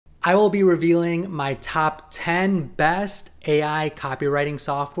I will be revealing my top 10 best AI copywriting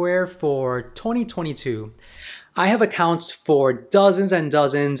software for 2022. I have accounts for dozens and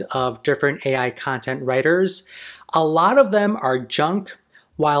dozens of different AI content writers. A lot of them are junk,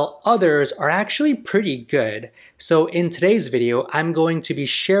 while others are actually pretty good. So in today's video, I'm going to be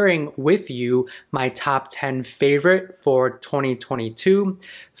sharing with you my top 10 favorite for 2022.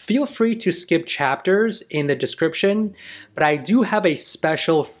 Feel free to skip chapters in the description, but I do have a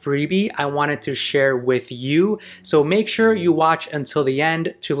special freebie I wanted to share with you. So make sure you watch until the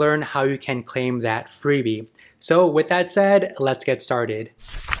end to learn how you can claim that freebie. So with that said, let's get started.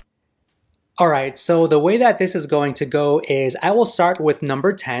 Alright, so the way that this is going to go is I will start with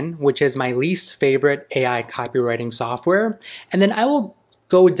number 10, which is my least favorite AI copywriting software, and then I will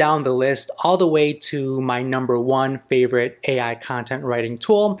go down the list all the way to my number 1 favorite AI content writing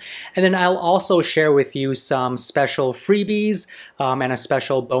tool, and then I'll also share with you some special freebies and a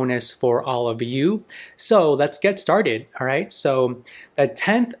special bonus for all of you. So let's get started, alright? So the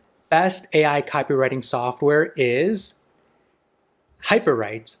 10th best AI copywriting software is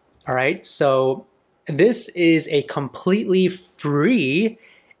Hyperwrite. All right, so this is a completely free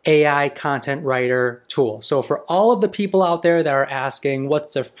AI content writer tool. So for all of the people out there that are asking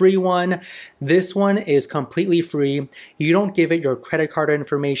what's a free one, this one is completely free. You don't give it your credit card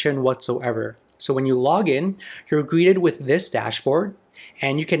information whatsoever. So when you log in, you're greeted with this dashboard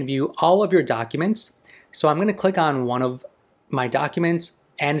and you can view all of your documents. So I'm going to click on one of my documents.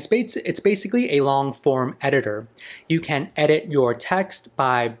 And it's basically a long form editor. You can edit your text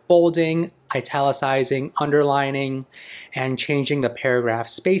by bolding, italicizing, underlining, and changing the paragraph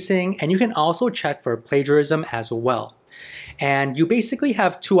spacing. And you can also check for plagiarism as well. And you basically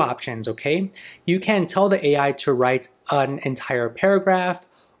have two options, okay? You can tell the AI to write an entire paragraph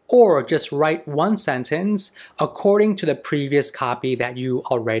or just write one sentence according to the previous copy that you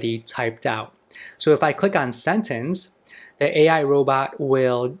already typed out. So if I click on sentence, the AI robot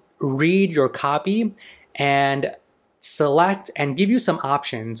will read your copy and select and give you some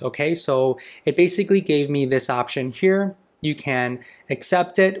options, okay? So it basically gave me this option here. You can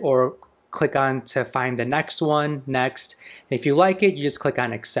accept it or click on to find the next one, next. And if you like it, you just click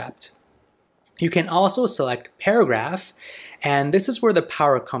on accept. You can also select paragraph, and this is where the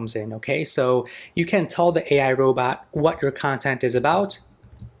power comes in, okay? So you can tell the AI robot what your content is about.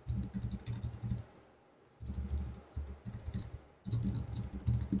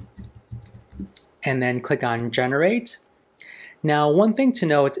 And then click on generate. Now, one thing to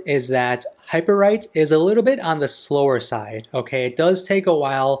note is that Hyperwrite is a little bit on the slower side, okay? It does take a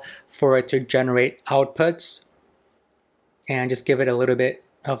while for it to generate outputs, and just give it a little bit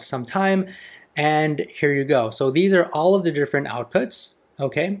of some time, and here you go. So these are all of the different outputs,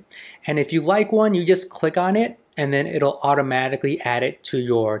 okay? And if you like one, you just click on it, and then it'll automatically add it to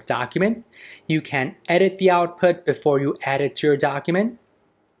your document. You can edit the output before you add it to your document.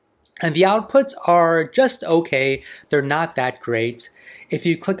 And the outputs are just okay. They're not that great. If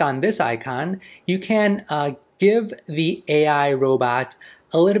you click on this icon, you can give the AI robot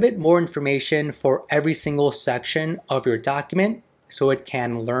a little bit more information for every single section of your document so it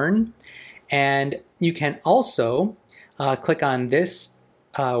can learn. And you can also click on this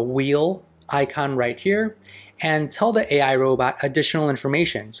wheel icon right here and tell the AI robot additional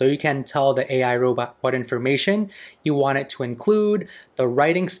information. So you can tell the AI robot what information you want it to include, the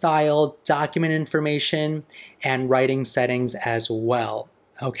writing style, document information, and writing settings as well,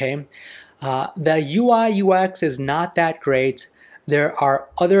 okay? The UI UX is not that great. There are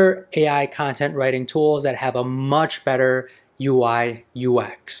other AI content writing tools that have a much better UI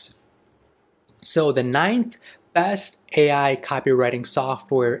UX. So the 9th best AI copywriting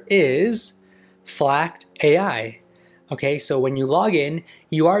software is Flacked AI. Okay, so when you log in,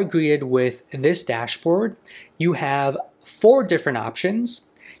 you are greeted with this dashboard. You have 4 different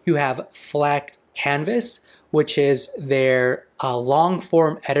options. You have Flacked Canvas, which is their long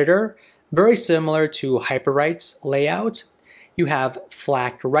form editor, very similar to Hyperwrite's layout. You have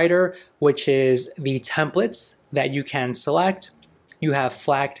Flacked Rytr, which is the templates that you can select. You have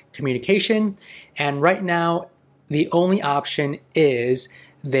Flacked Communication, and right now the only option is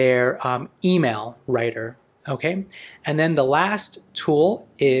their email writer, okay? And then the last tool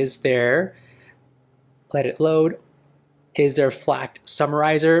is their, let it load, is their Flacked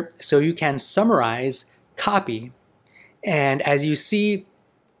Summarizer. So you can summarize copy. And as you see,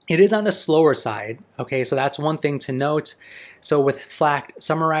 it is on the slower side, okay? So that's one thing to note. So with Flacked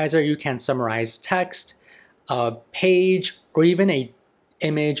Summarizer, you can summarize text, a page, or even an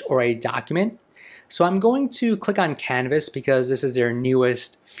image or a document. So I'm going to click on Canvas because this is their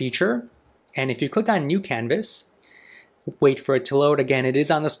newest feature. And if you click on New Canvas, wait for it to load. Again, it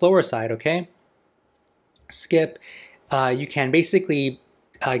is on the slower side, okay? Skip. You can basically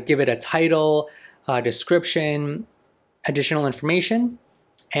give it a title, description, additional information,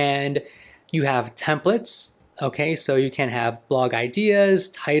 and you have templates, okay? So you can have blog ideas,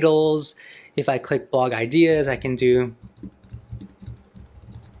 titles. If I click blog ideas, I can do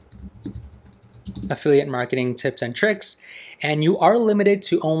affiliate marketing tips and tricks, and you are limited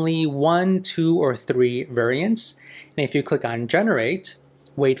to only 1, 2, or 3 variants. And if you click on generate,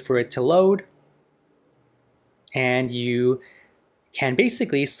 wait for it to load, and you can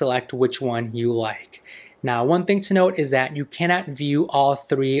basically select which one you like. Now, one thing to note is that you cannot view all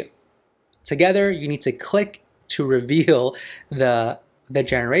 3 together. You need to click to reveal the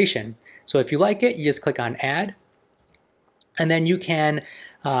generation. So if you like it, you just click on add, and then you can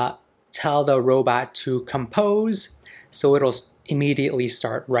tell the robot to compose, so it'll immediately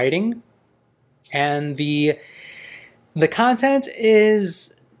start writing. And the content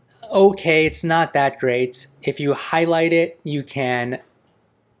is okay, it's not that great. If you highlight it, you can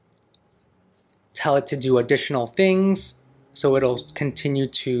tell it to do additional things, so it'll continue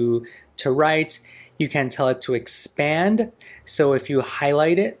to write. You can tell it to expand, so if you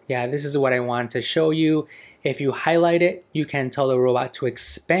highlight it, yeah, this is what I wanted to show you. If you highlight it, you can tell the robot to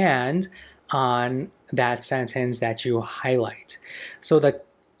expand on that sentence that you highlight. So the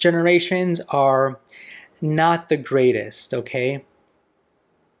generations are not the greatest, okay?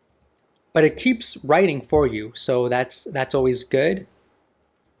 But it keeps writing for you, so that's always good.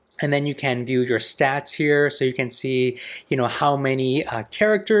 And then you can view your stats here, so you can see, how many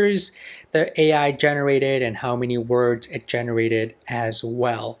characters the AI generated and how many words it generated as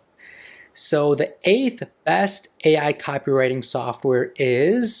well. So the 8th best AI copywriting software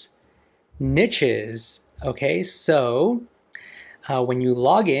is Nichesss. Okay, so when you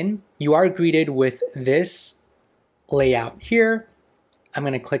log in, you are greeted with this layout here. I'm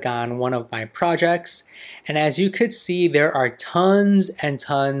going to click on one of my projects, and as you could see, there are tons and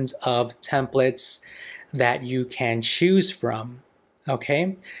tons of templates that you can choose from.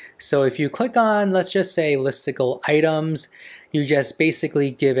 Okay, so if you click on, let's just say, listicle items, you just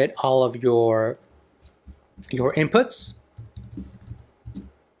basically give it all of your inputs.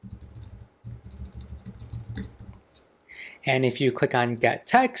 And if you click on get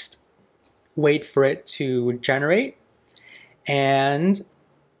text, wait for it to generate, and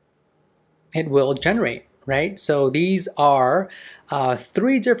it will generate, right? So these are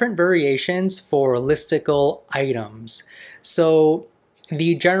 3 different variations for listicle items. So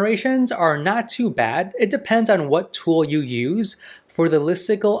the generations are not too bad. It depends on what tool you use. For the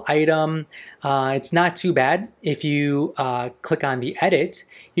listicle item, it's not too bad. If you click on the edit,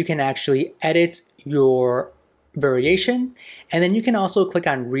 you can actually edit your variation, and then you can also click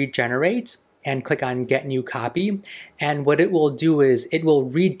on regenerate and click on get new copy, and what it will do is it will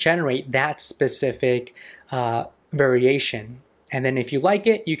regenerate that specific variation. And then if you like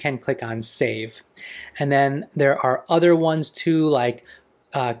it, you can click on save. And then there are other ones too, like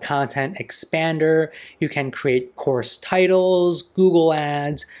content expander. You can create course titles, Google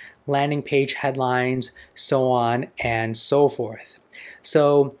ads, landing page headlines, so on and so forth.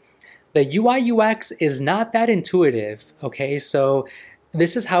 So the UI UX is not that intuitive, okay? So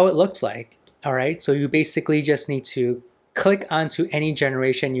this is how it looks like, all right? So you basically just need to click onto any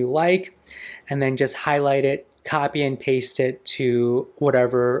generation you like, and then just highlight it, copy and paste it to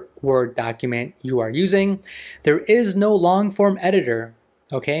whatever Word document you are using. There is no long form editor,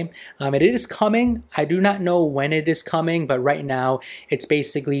 okay? It is coming. I do not know when it is coming, but right now it's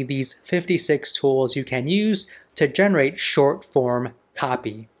basically these 56 tools you can use to generate short form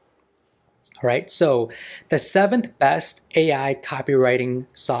copy. All right, so the 7th best AI copywriting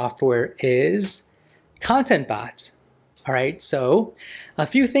software is ContentBot. All right, so a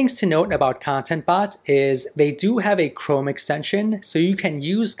few things to note about ContentBot is they do have a Chrome extension, so you can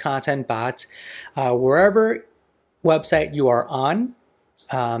use ContentBot wherever website you are on.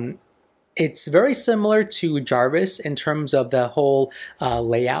 It's very similar to Jarvis in terms of the whole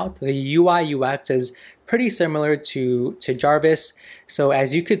layout. The UI UX is pretty similar to Jarvis. So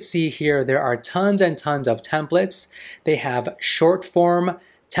as you could see here, there are tons and tons of templates. They have short form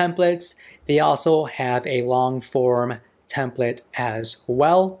templates. They also have a long form template as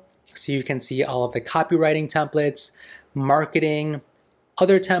well. So you can see all of the copywriting templates, marketing,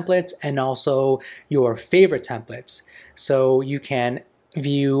 other templates, and also your favorite templates. So you can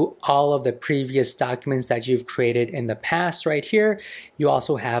view all of the previous documents that you've created in the past right here. You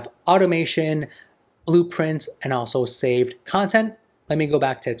also have automation, blueprints, and also saved content. Let me go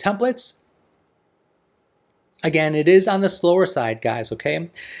back to templates. Again, it is on the slower side, guys, okay?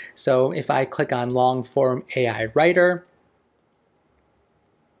 So if I click on long form AI Rytr,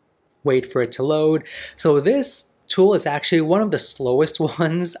 wait for it to load. So this tool is actually one of the slowest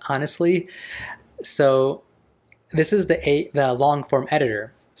ones, honestly. So this is the long form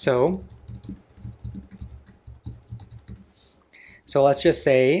editor. So let's just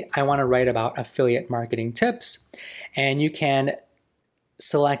say I want to write about affiliate marketing tips, and you can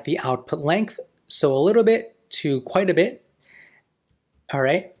select the output length. So a little bit to quite a bit. All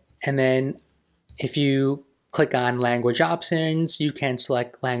right. And then if you click on language options, you can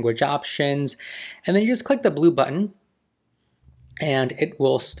select language options, and then you just click the blue button and it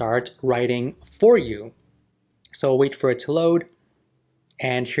will start writing for you. So wait for it to load.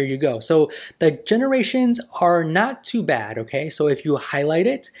 And here you go. So the generations are not too bad, okay? So if you highlight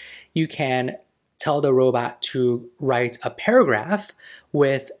it, you can tell the robot to write a paragraph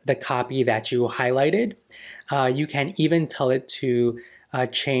with the copy that you highlighted. You can even tell it to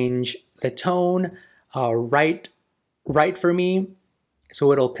change the tone, write for me,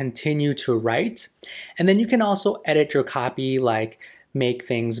 so it'll continue to write. And then you can also edit your copy, like make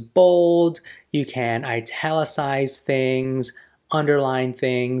things bold, you can italicize things, underline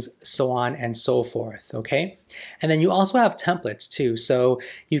things, so on and so forth, okay? And then you also have templates too. So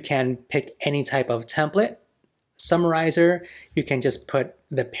you can pick any type of template. Summarizer, you can just put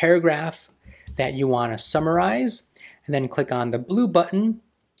the paragraph that you want to summarize, and then click on the blue button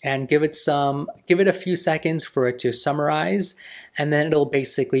and give it a few seconds for it to summarize, and then it'll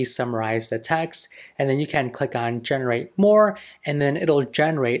basically summarize the text. And then you can click on generate more, and then it'll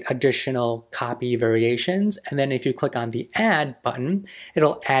generate additional copy variations. And then if you click on the add button,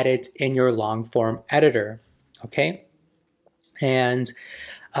 it'll add it in your long form editor, okay? And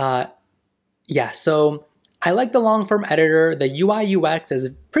yeah, so I like the long form editor. The UI UX is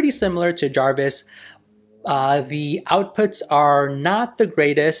pretty similar to Jarvis. The outputs are not the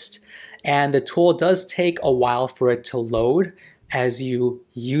greatest, and the tool does take a while for it to load as you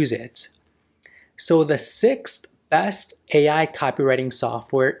use it. So the 6th best AI copywriting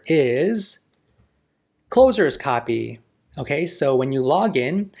software is ClosersCopy. Okay, so when you log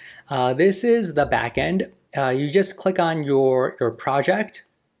in, this is the backend. You just click on your project.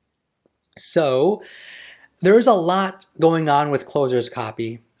 So there's a lot going on with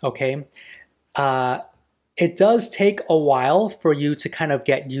ClosersCopy, okay? It does take a while for you to kind of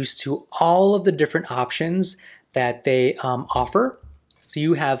get used to all of the different options that they offer. So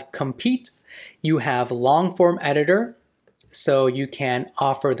you have compete, you have long form editor, so you can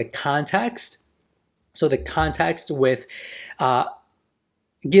offer the context. So the context with,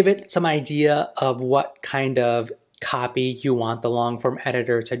 give it some idea of what kind of copy you want the long form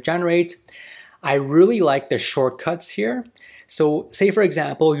editor to generate. I really like the shortcuts here. So say for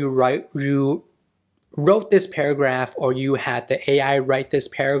example, you wrote this paragraph, or you had the AI write this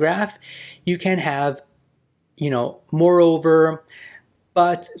paragraph, you can have, moreover,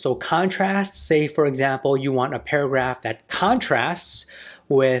 but, so contrast, say for example, you want a paragraph that contrasts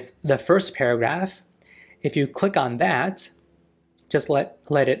with the first paragraph. If you click on that, just let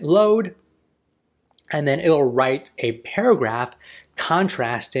it load, and then it'll write a paragraph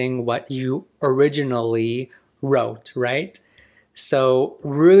contrasting what you originally wrote, right? So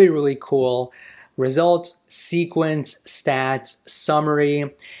really, really cool. Results, sequence, stats,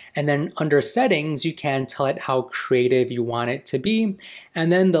 summary, and then under settings, you can tell it how creative you want it to be,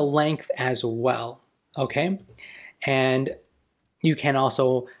 and then the length as well, okay? And you can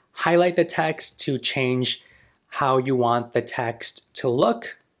also highlight the text to change how you want the text to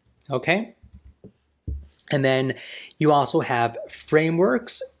look, okay? And then you also have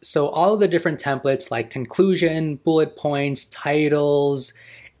frameworks. So all of the different templates like conclusion, bullet points, titles,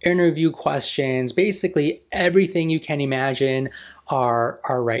 interview questions, basically everything you can imagine are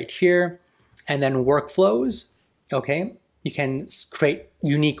right here. And then workflows, okay? You can create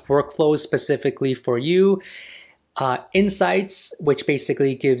unique workflows specifically for you. Insights, which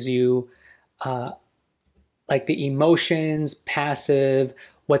basically gives you like the emotions, passive,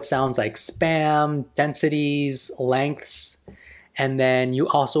 what sounds like spam, densities, lengths. And then you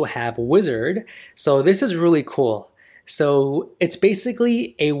also have wizard. So this is really cool. So it's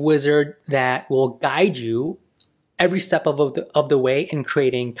basically a wizard that will guide you every step of the way in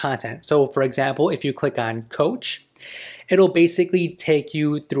creating content. So for example, if you click on coach, it'll basically take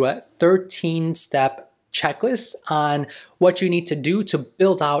you through a 13-step checklist on what you need to do to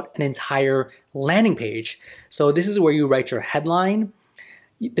build out an entire landing page. So this is where you write your headline.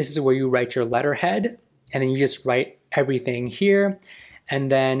 This is where you write your letterhead, and then you just write everything here.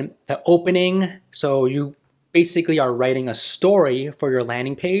 And then the opening, so you basically are writing a story for your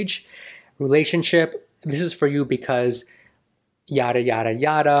landing page. Relationship, this is for you because yada, yada,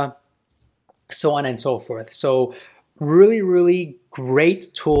 yada, so on and so forth. So really, really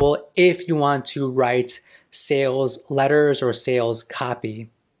great tool if you want to write sales letters or sales copy,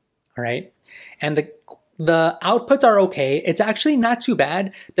 all right? And the outputs are okay. It's actually not too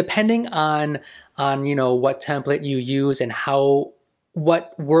bad, depending on what template you use and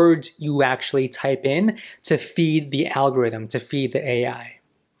what words you actually type in to feed the algorithm, to feed the AI,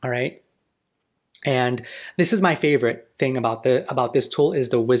 all right? And this is my favorite thing about this tool is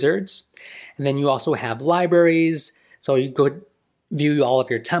the wizards. And then you also have libraries. So you could view all of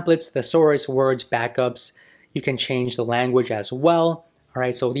your templates, thesaurus, words, backups. You can change the language as well. All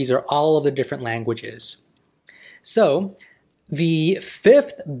right, so these are all of the different languages. So the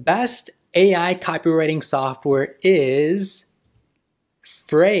 5th best AI copywriting software is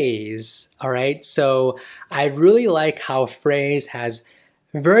Frase. All right, so I really like how Frase has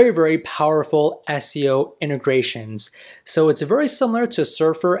very, very powerful SEO integrations. So it's very similar to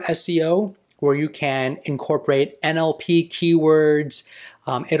Surfer SEO, where you can incorporate NLP keywords.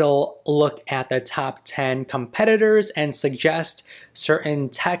 It'll look at the top 10 competitors and suggest certain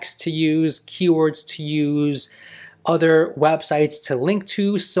text to use, keywords to use, other websites to link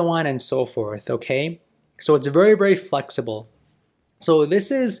to, so on and so forth, okay? So it's very, very flexible. So this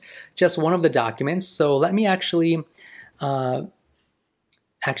is just one of the documents. So let me actually let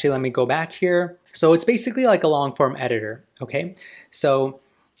me go back here. So it's basically like a long form editor, okay? So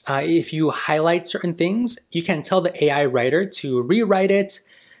if you highlight certain things, you can tell the AI writer to rewrite it,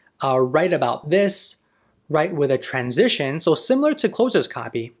 write about this, write with a transition. So similar to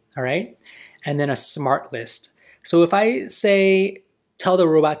ClosersCopy, all right? And then a smart list. So if I say, tell the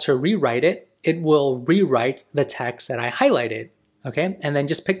robot to rewrite it, it will rewrite the text that I highlighted, okay? And then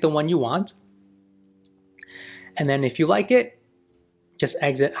just pick the one you want. And then if you like it, just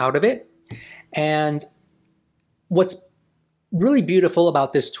exit out of it. And what's really beautiful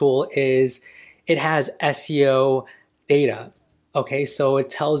about this tool is it has SEO data. Okay, so it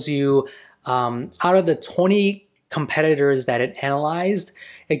tells you out of the 20 competitors that it analyzed,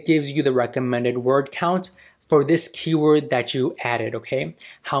 it gives you the recommended word count for this keyword that you added, okay?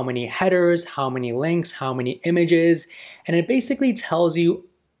 How many headers, how many links, how many images, and it basically tells you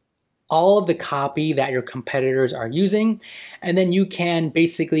all of the copy that your competitors are using, and then you can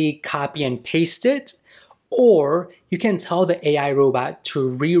basically copy and paste it, or you can tell the AI robot to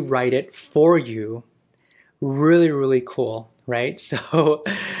rewrite it for you. Really, really cool, right? So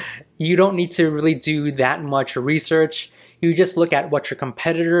you don't need to really do that much research. You just look at what your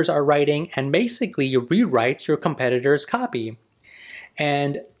competitors are writing and basically you rewrite your competitor's copy.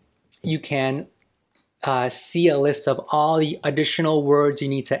 And you can see a list of all the additional words you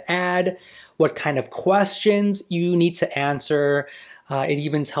need to add, what kind of questions you need to answer. It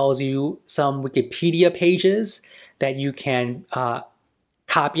even tells you some Wikipedia pages that you can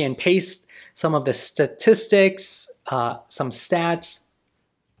copy and paste some of the statistics, some stats.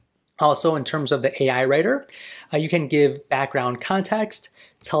 Also, in terms of the AI writer, you can give background context,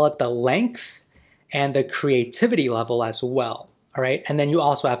 tell it the length, and the creativity level as well. All right, and then you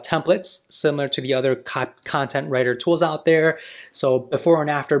also have templates similar to the other content writer tools out there. So before and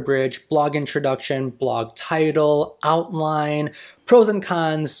after bridge, blog introduction, blog title, outline, pros and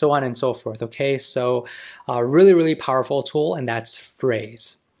cons, so on and so forth. Okay, so a really, really powerful tool, and that's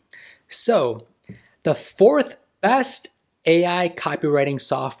Frase. So the 4th best AI copywriting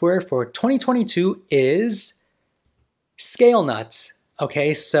software for 2022 is Scalenut.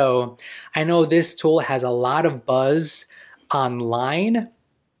 Okay, so I know this tool has a lot of buzz online,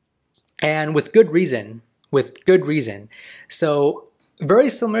 and with good reason, So very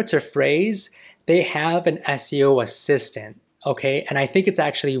similar to Frase, they have an SEO assistant, okay? And I think it's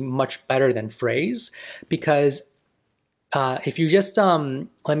actually much better than Frase because if you just,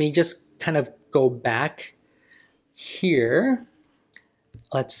 let me just kind of go back here.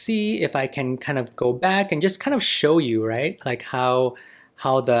 Let's see if I can kind of go back and just kind of show you, right? Like how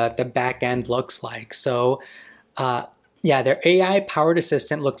the back end looks like. So yeah, their AI powered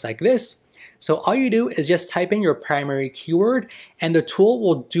assistant looks like this. So all you do is just type in your primary keyword and the tool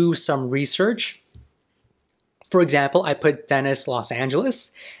will do some research. For example, I put Dennis, Los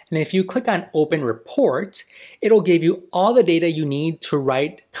Angeles, and if you click on Open Report, it'll give you all the data you need to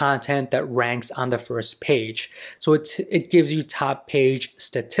write content that ranks on the first page. So it gives you top page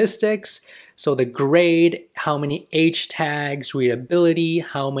statistics, so the grade, how many H tags, readability,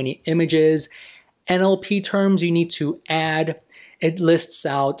 how many images, NLP terms you need to add. It lists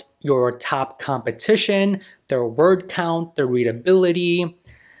out your top competition, their word count, their readability,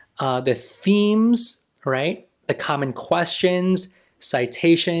 the themes, right? The common questions,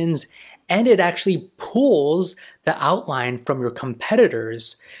 citations, and it actually pulls the outline from your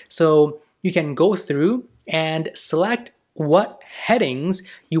competitors. So you can go through and select what headings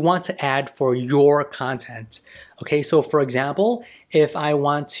you want to add for your content. Okay, so for example, if I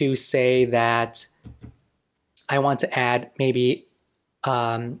want to say that I want to add maybe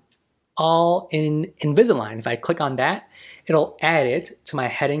all in Invisalign, if I click on that, it'll add it to my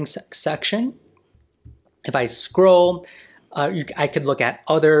headings section. If I scroll, I could look at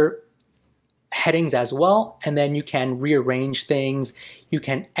other headings as well, and then you can rearrange things. You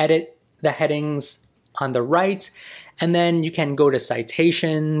can edit the headings on the right, and then you can go to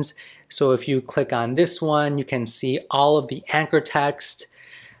citations. So if you click on this one, you can see all of the anchor text,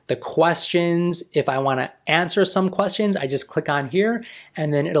 the questions. If I want to answer some questions, I just click on here,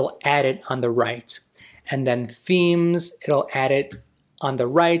 and then it'll add it on the right. And then themes, it'll add it on the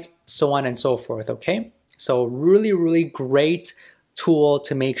right, so on and so forth, okay? So really, really great tool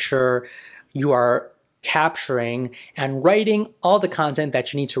to make sure you are capturing and writing all the content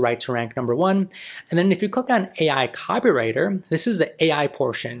that you need to write to rank #1. And then if you click on AI Copywriter, this is the AI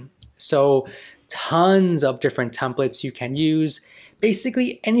portion. So tons of different templates you can use.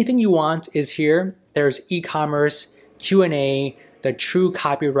 Basically anything you want is here. There's e-commerce, Q&A, the true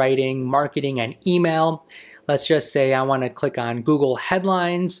copywriting, marketing, and email. Let's just say I want to click on Google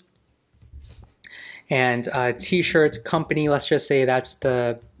headlines and t-shirt company. Let's just say that's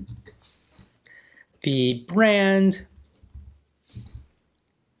the brand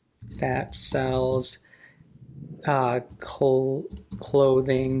that sells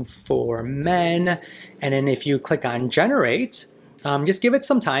clothing for men. And then if you click on generate, just give it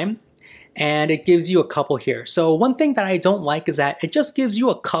some time, and it gives you a couple here. So one thing that I don't like is that it just gives you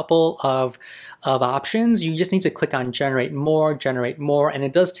a couple of options. You just need to click on generate more, and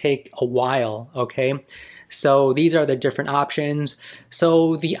it does take a while, okay? So these are the different options.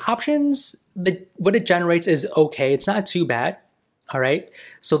 So the options, what it generates is okay. It's not too bad, all right?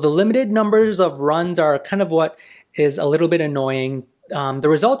 So the limited numbers of runs are kind of what is a little bit annoying. The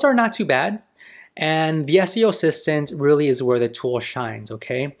results are not too bad. And the SEO assistant really is where the tool shines,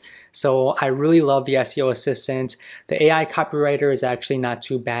 okay? So I really love the SEO assistant. The AI copywriter is actually not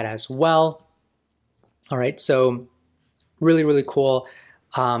too bad as well. All right, so really, really cool.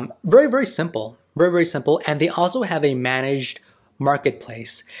 Very, very simple, very, very simple. And they also have a managed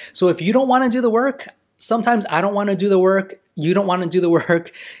marketplace. So if you don't want to do the work, sometimes I don't want to do the work, you don't want to do the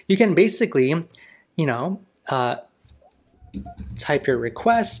work, you can basically, you know, type your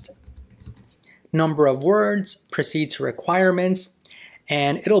request, number of words, proceed to requirements,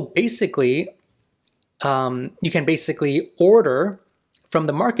 and it'll basically, you can basically order from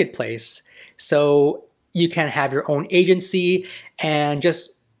the marketplace. So you can have your own agency and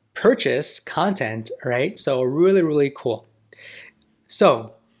just purchase content, right? So really, really cool.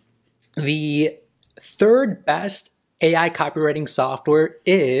 So the third best AI copywriting software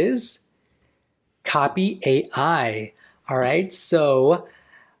is Copy AI. All right, so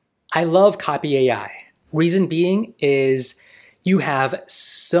I love Copy AI. Reason being is you have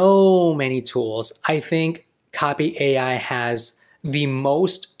so many tools. I think Copy AI has the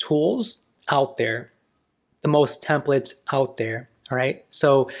most tools out there, the most templates out there, all right?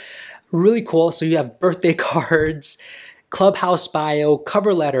 So really cool. So you have birthday cards, Clubhouse bio,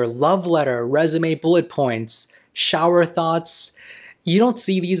 cover letter, love letter, resume bullet points, shower thoughts. You don't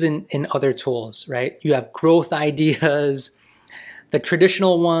see these in other tools, right? You have growth ideas, the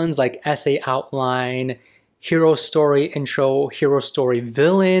traditional ones like essay outline, hero story intro, hero story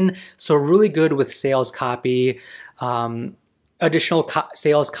villain. So really good with sales copy, additional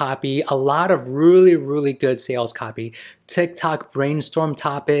sales copy, a lot of really, really good sales copy. TikTok brainstorm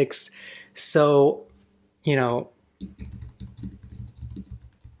topics. So, you know,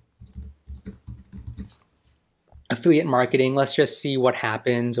 affiliate marketing, let's just see what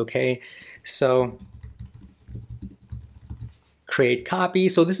happens, okay? So create copy.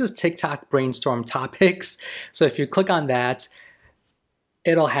 So this is TikTok brainstorm topics. So if you click on that,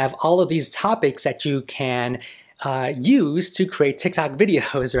 it'll have all of these topics that you can use to create TikTok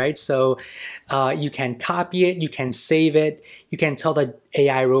videos, right? So you can copy it, you can save it, you can tell the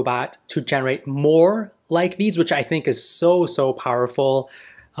AI robot to generate more like these, which I think is so, so powerful.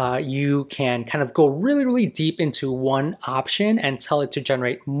 You can kind of go really, really deep into one option and tell it to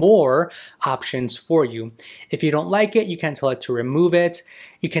generate more options for you. If you don't like it, you can tell it to remove it.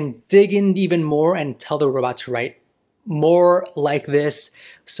 You can dig in even more and tell the robot to write more like this.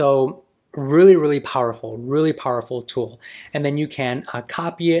 So really, really powerful tool. And then you can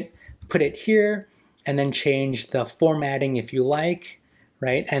copy it, put it here, and then change the formatting if you like,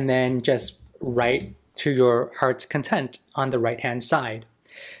 right? And then just write to your heart's content on the right-hand side.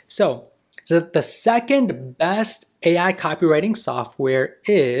 So the second best AI copywriting software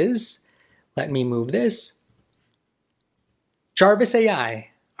is, let me move this, Jarvis AI.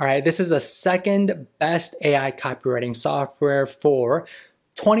 All right, this is the second best AI copywriting software for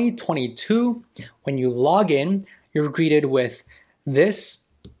 2022. When you log in, you're greeted with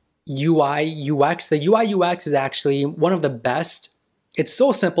this UI UX. The UI UX is actually one of the best. It's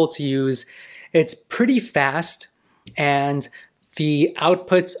so simple to use. It's pretty fast, and the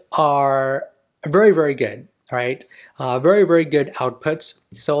outputs are very, very good. All right, very, very good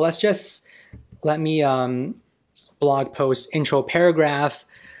outputs. So let me blog post intro paragraph.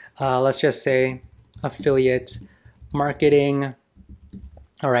 Let's just say affiliate marketing.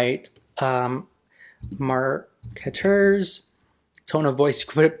 All right, marketers, tone of voice. You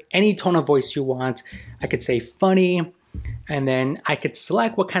can put any tone of voice you want. I could say funny, and then I could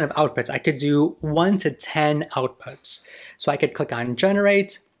select what kind of outputs. I could do 1 to 10 outputs. So I could click on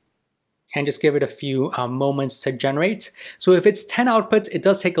generate and just give it a few moments to generate. So if it's 10 outputs, it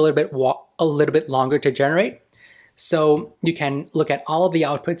does take a little bit longer to generate. So you can look at all of the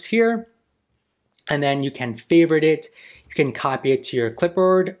outputs here, and then you can favorite it. You can copy it to your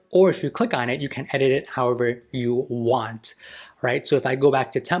clipboard, or if you click on it, you can edit it however you want, right? So if I go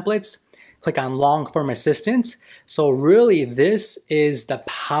back to templates, click on long form assistant. So really this is the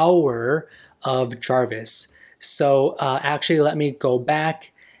power of Jarvis. So actually let me go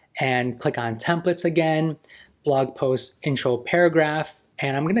back and click on templates again, blog post intro paragraph,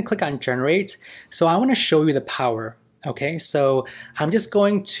 and I'm gonna click on generate. So I wanna show you the power, okay? So I'm just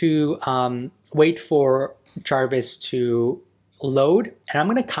going to wait for Jarvis to load, and I'm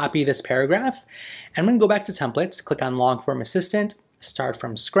gonna copy this paragraph, and I'm gonna go back to templates, click on long form assistant, start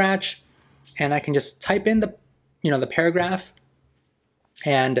from scratch, and I can just type in the paragraph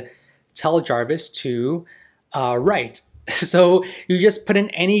and tell Jarvis to write. So you just put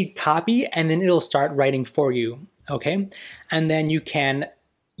in any copy and then it'll start writing for you, okay? And then you can,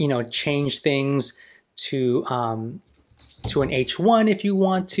 change things to an H1 if you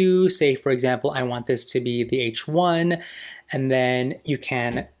want to. Say, for example, I want this to be the H1, and then you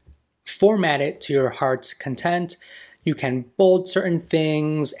can format it to your heart's content. You can bold certain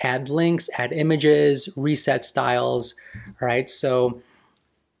things, add links, add images, reset styles, all right? So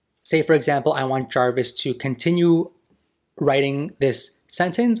say, for example, I want Jarvis to continue writing this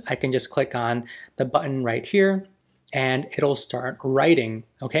sentence. I can just click on the button right here and it'll start writing,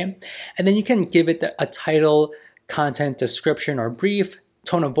 okay? And then you can give it a title, content description or brief,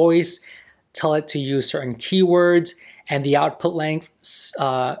 tone of voice, tell it to use certain keywords, and the output length,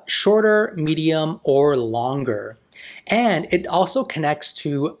 shorter, medium, or longer. And it also connects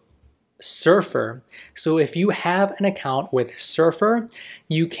to Surfer. So if you have an account with Surfer,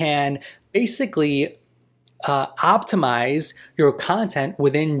 you can basically optimize your content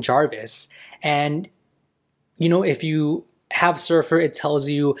within Jarvis. And if you have Surfer, it tells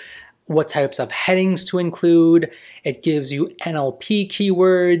you what types of headings to include. It gives you NLP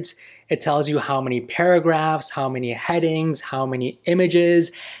keywords. It tells you how many paragraphs, how many headings, how many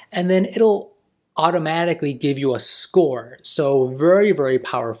images, and then it'll automatically give you a score. So very, very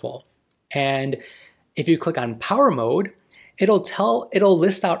powerful. And if you click on power mode, it'll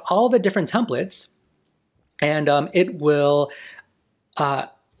list out all the different templates, and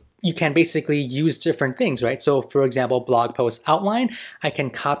you can basically use different things, right? So for example, blog post outline, I can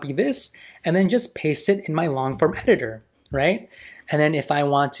copy this and then just paste it in my long form editor, right? And then if I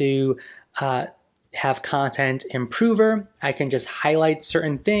want to have content improver, I can just highlight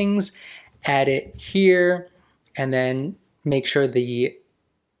certain things, add it here, and then make sure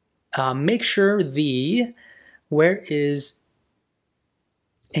where is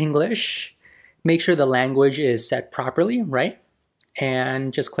English? Make sure the language is set properly, right?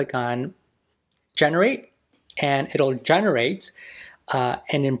 And just click on generate, and it'll generate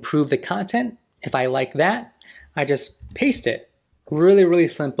and improve the content. If I like that, I just paste it. Really, really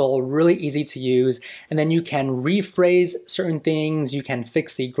simple, really easy to use. And then you can rephrase certain things. You can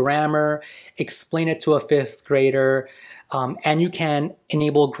fix the grammar, explain it to a 5th grader, and you can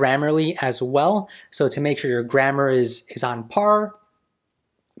enable Grammarly as well. So to make sure your grammar is on par,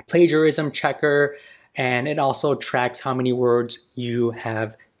 plagiarism checker, and it also tracks how many words you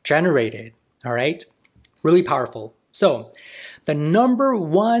have generated, all right? Really powerful. So the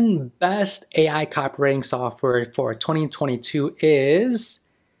 #1 best AI copywriting software for 2022 is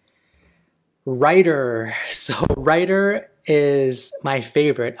Rytr. So Rytr is my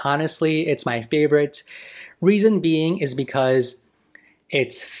favorite. Honestly, it's my favorite. Reason being is because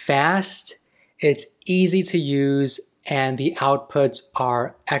it's fast, it's easy to use, and the outputs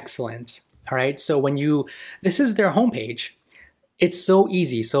are excellent. All right, so this is their homepage. It's so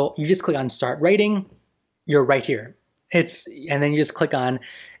easy. So you just click on start writing, you're right here. And then you just click on,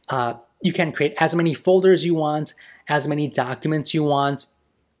 you can create as many folders you want, as many documents you want.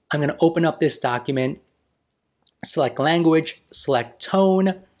 I'm going to open up this document, select language, select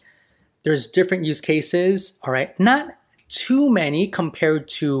tone. There's different use cases, all right? Not too many compared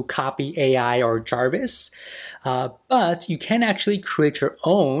to Copy AI or Jarvis, but you can actually create your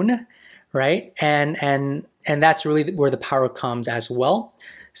own, right? And that's really where the power comes as well.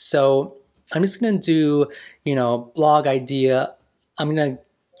 So I'm just going to do, blog idea. I'm going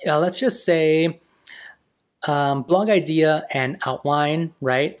to, let's just say blog idea and outline,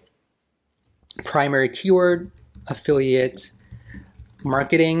 right? Primary keyword, affiliate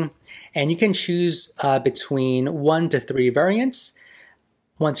marketing, and you can choose between 1 to 3 variants.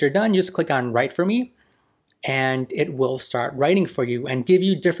 Once you're done, just click on Write for Me, and it will start writing for you and give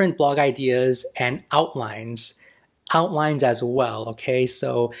you different blog ideas and outlines as well, okay?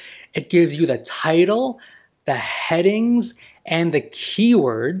 So it gives you the title, the headings, and the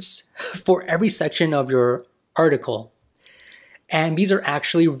keywords for every section of your article. And these are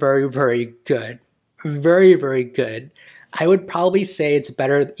actually very, very good. Very, very good. I would probably say it's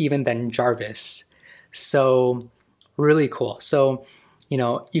better even than Jarvis. So really cool. So,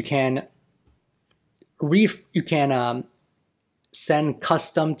 you can send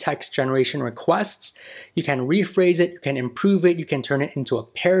custom text generation requests. You can rephrase it, you can improve it, you can turn it into a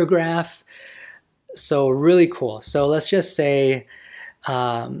paragraph. So really cool. So let's just say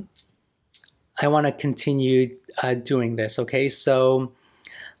I want to continue doing this, okay? So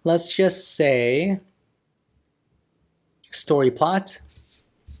let's just say story plot,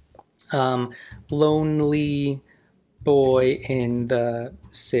 lonely boy in the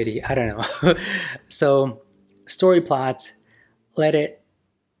city. I don't know. So story plot, let it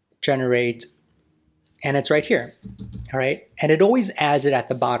generate, and it's right here, all right? And it always adds it at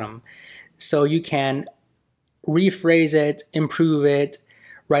the bottom. So you can rephrase it, improve it,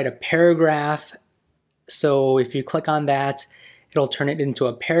 write a paragraph. So if you click on that, it'll turn it into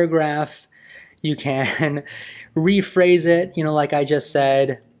a paragraph. You can rephrase it, like I just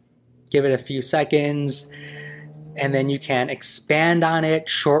said, give it a few seconds, and then you can expand on it,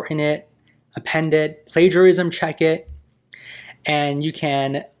 shorten it, append it, plagiarism check it, and you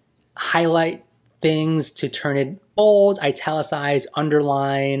can highlight things to turn it bold, italicize,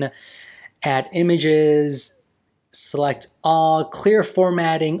 underline, add images, select all, clear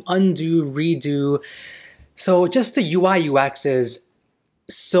formatting, undo, redo. So just the UI UX is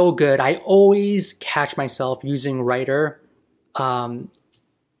so good. I always catch myself using Rytr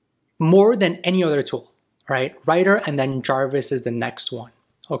more than any other tool, right? Rytr, and then Jarvis is the next one.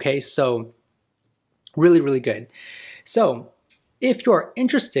 Okay, so really, really good. So if you're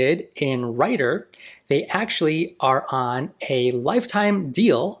interested in Rytr, they actually are on a lifetime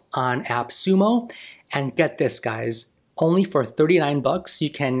deal on AppSumo. And get this, guys, only for $39, you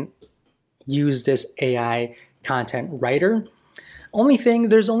can use this AI content writer. Only thing,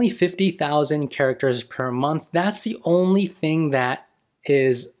 there's only 50,000 characters per month. That's the only thing that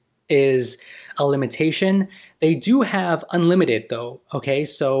is a limitation. They do have unlimited though, okay?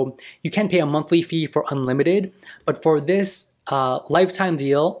 So you can pay a monthly fee for unlimited, but for this lifetime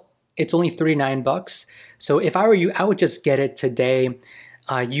deal, it's only $39. So if I were you, I would just get it today.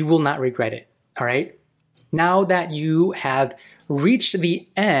 You will not regret it, all right? Now that you have reached the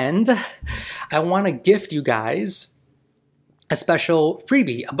end, I want to gift you guys a special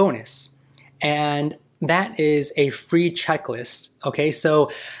freebie, a bonus, and that is a free checklist, okay?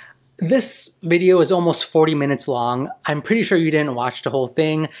 So this video is almost 40 minutes long. I'm pretty sure you didn't watch the whole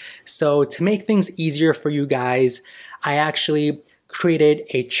thing. So to make things easier for you guys, I actually created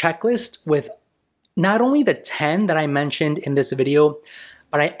a checklist with not only the 10 that I mentioned in this video,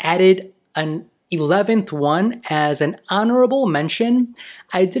 but I added an 11th one as an honorable mention.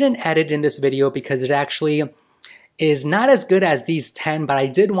 I didn't add it in this video because it actually is not as good as these 10, but I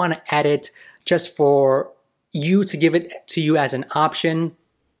did want to add it just for you to give it to you as an option.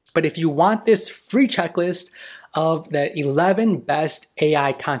 But if you want this free checklist of the 11 best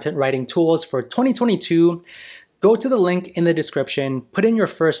AI content writing tools for 2022, go to the link in the description, put in your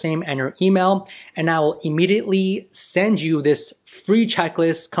first name and your email, and I will immediately send you this free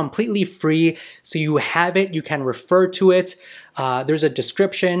checklist completely free. So you have it, you can refer to it. There's a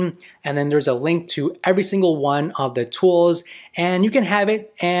description, and then there's a link to every single one of the tools, and you can have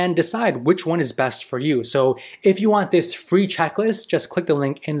it and decide which one is best for you. So if you want this free checklist, just click the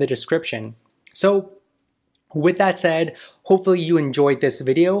link in the description. So with that said, hopefully you enjoyed this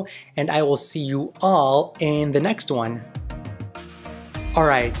video, and I will see you all in the next one.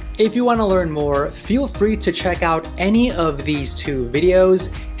 Alright, if you want to learn more, feel free to check out any of these 2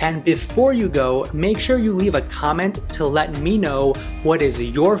 videos, and before you go, make sure you leave a comment to let me know what is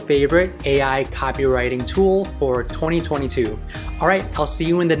your favorite AI copywriting tool for 2022. Alright, I'll see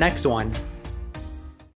you in the next one.